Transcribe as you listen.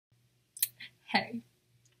Hey.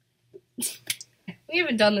 We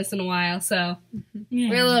haven't done this in a while, so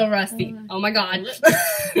we're a little rusty. Oh my god. A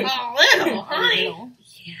little, honey.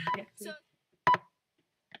 Yeah. So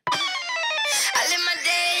I live my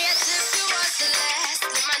day as if it was the last.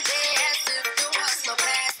 Live my day as if there was no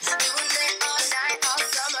past. Doing it all night, all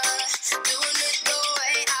summer. Doing it the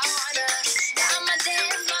way I wanna. Now my day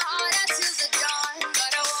is my heart out till the dawn.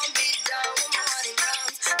 But I won't be done when morning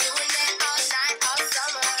comes. Doing it all night, all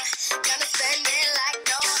summer. Gonna spend it like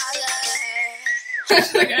no other.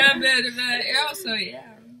 She's like, so yeah.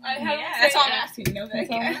 That's all I'm asking. No, thank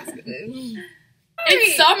you.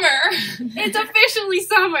 It's summer. it's officially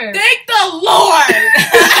summer. Thank the Lord.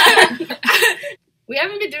 We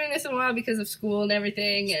haven't been doing this in a while because of school and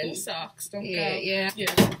everything. And School sucks. Don't yeah, go. yeah.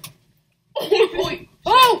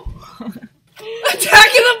 Oh!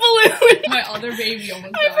 Attacking the balloon. My other baby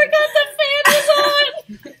almost I died. forgot the fan was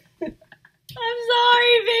on. I'm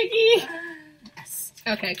sorry, Vicky.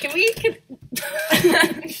 Okay, can we?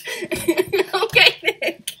 Okay,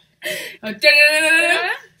 Nick.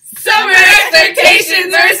 Summer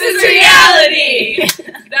expectations versus reality.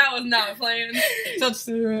 That was not planned. So just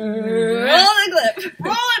Roll the clip.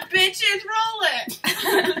 roll it, bitches, roll it.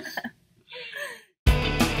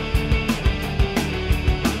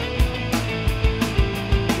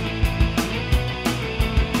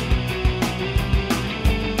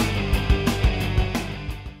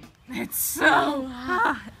 It's so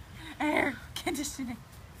hot. Air conditioning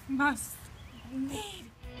must need.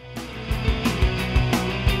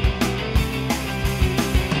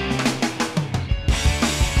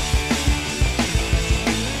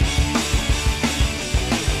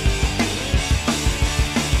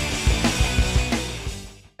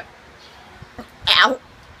 Ow.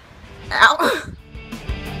 Ow.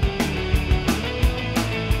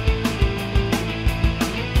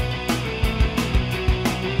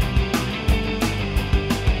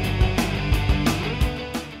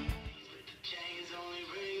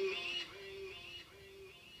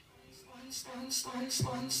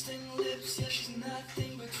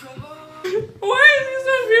 Why is he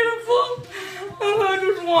so beautiful? I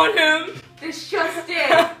just want him. This just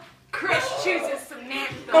in. Chris chooses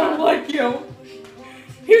Samantha. I don't like you.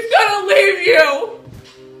 He's gonna leave you.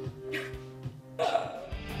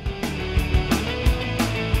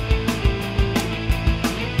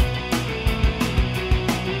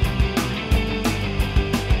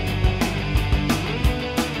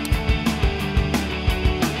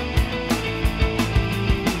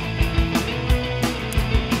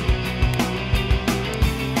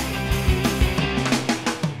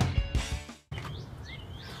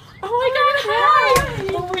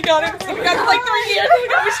 Oh my god, it's been like 3 years. Oh my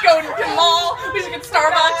god, we should go to the mall. We should get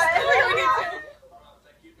Starbucks. We need to.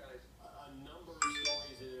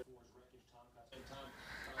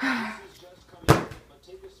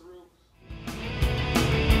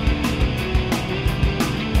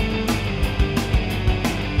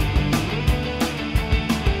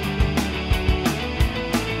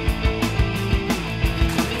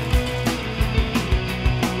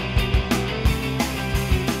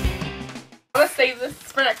 I'm gonna save this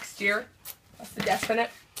for next year. That's the definite.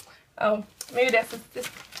 Oh, maybe this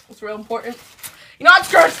is real important. You know, I'm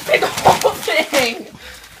just gonna take the whole thing.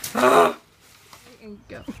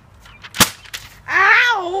 Go.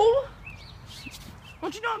 Ow!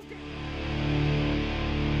 Don't you know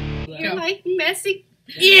I'm You're like messy.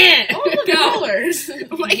 Yeah. all the colors.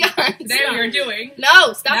 Oh my god. There Stop. you're doing.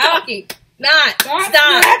 No, stop No. talking. Not. Stop.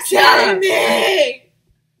 Snapchatting me!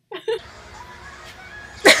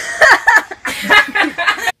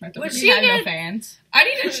 Was she had gonna- no fans. I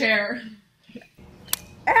need a chair.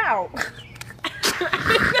 Ow.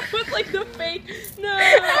 That was like the fake. No.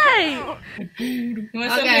 Hey. You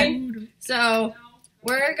want Okay. something? So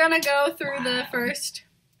we're gonna go through the first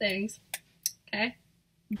things. Okay.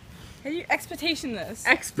 How do you expectation this?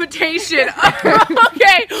 Expectation.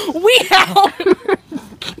 Okay, we out.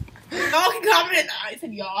 Y'all can comment in. I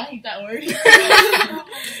said y'all. I hate that word.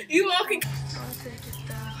 You all can.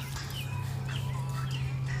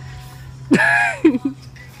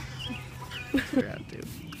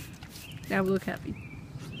 Now we look happy.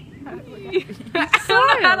 I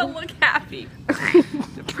don't know how to look happy.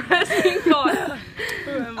 Depressing thought.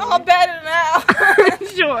 All better now.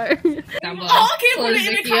 Sure. Down below. Oh, okay, put Close it in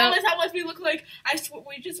the Vicky up. comments how much we look like. I swear,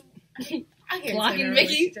 we just. I can't Blocking say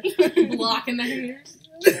Vicky. Vicky. Blocking the haters.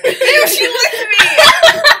 Ew, she licked me.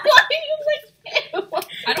 Why do you lick me?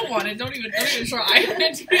 I don't want it. Don't even try.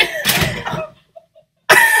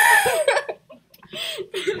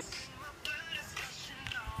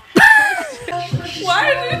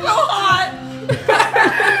 Why is it so hot?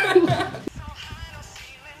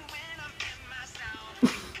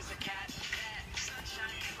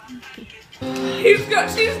 He's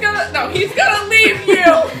gonna leave you.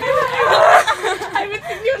 I haven't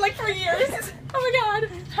seen you like for years. Oh my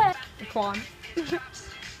god. Quan.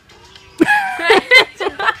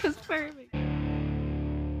 That was perfect.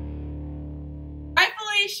 Hi,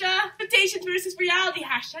 Felicia. Expectations versus reality.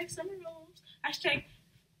 Hashtag summer roles. Hashtag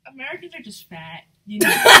Americans are just fat. You know?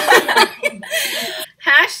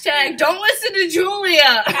 Hashtag don't listen to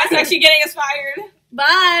Julia. Hashtag she getting us fired.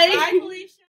 Bye. Bye, Felicia.